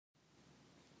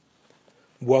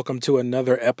Welcome to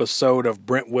another episode of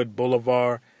Brentwood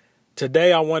Boulevard.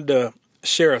 Today I wanted to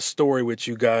share a story with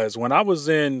you guys. When I was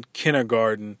in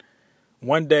kindergarten,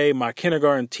 one day my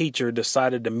kindergarten teacher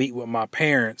decided to meet with my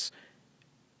parents,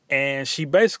 and she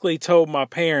basically told my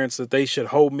parents that they should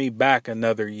hold me back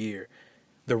another year.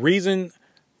 The reason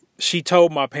she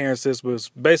told my parents this was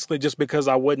basically just because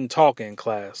I wouldn't talk in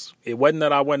class. It wasn't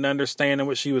that I wasn't understanding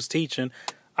what she was teaching.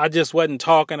 I just wasn't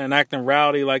talking and acting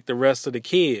rowdy like the rest of the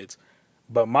kids.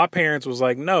 But my parents was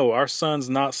like, no, our son's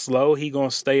not slow. He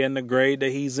gonna stay in the grade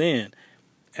that he's in.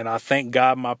 And I thank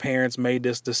God my parents made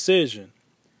this decision.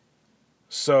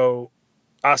 So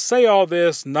I say all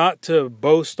this not to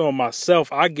boast on myself.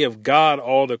 I give God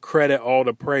all the credit, all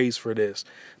the praise for this.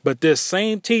 But this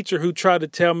same teacher who tried to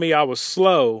tell me I was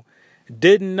slow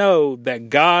didn't know that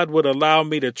God would allow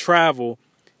me to travel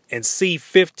and see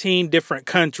 15 different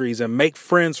countries and make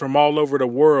friends from all over the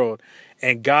world.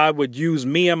 And God would use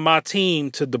me and my team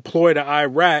to deploy to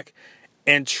Iraq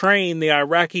and train the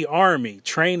Iraqi army,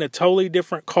 train a totally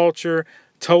different culture.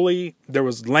 There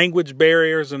was language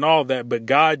barriers and all that, but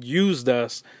God used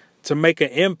us to make an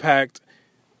impact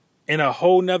in a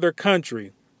whole nother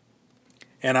country.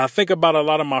 And I think about a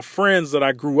lot of my friends that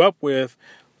I grew up with.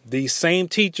 These same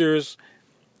teachers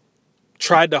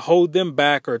tried to hold them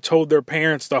back or told their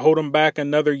parents to hold them back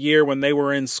another year when they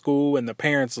were in school, and the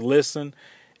parents listened.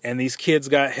 And these kids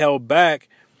got held back.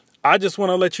 I just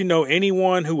want to let you know,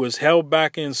 anyone who was held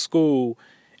back in school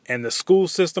and the school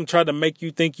system tried to make you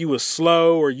think you was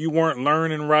slow or you weren't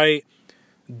learning right,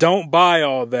 don't buy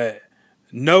all that.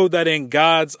 Know that in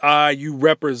God's eye, you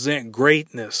represent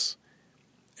greatness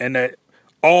and that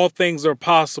all things are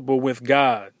possible with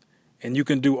God and you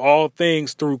can do all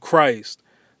things through Christ.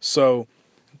 So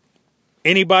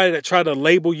anybody that tried to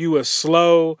label you as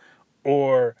slow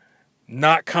or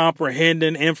not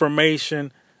comprehending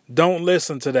information, don't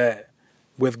listen to that.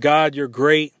 With God, you're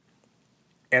great.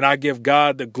 And I give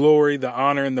God the glory, the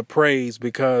honor, and the praise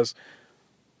because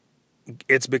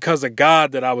it's because of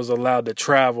God that I was allowed to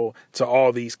travel to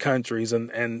all these countries.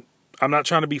 And I'm not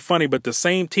trying to be funny, but the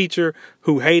same teacher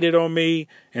who hated on me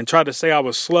and tried to say I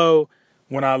was slow,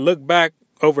 when I look back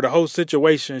over the whole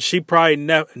situation, she probably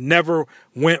never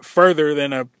went further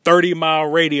than a 30-mile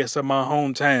radius of my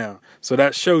hometown. So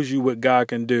that shows you what God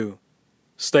can do.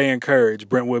 Stay encouraged,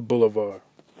 Brentwood Boulevard.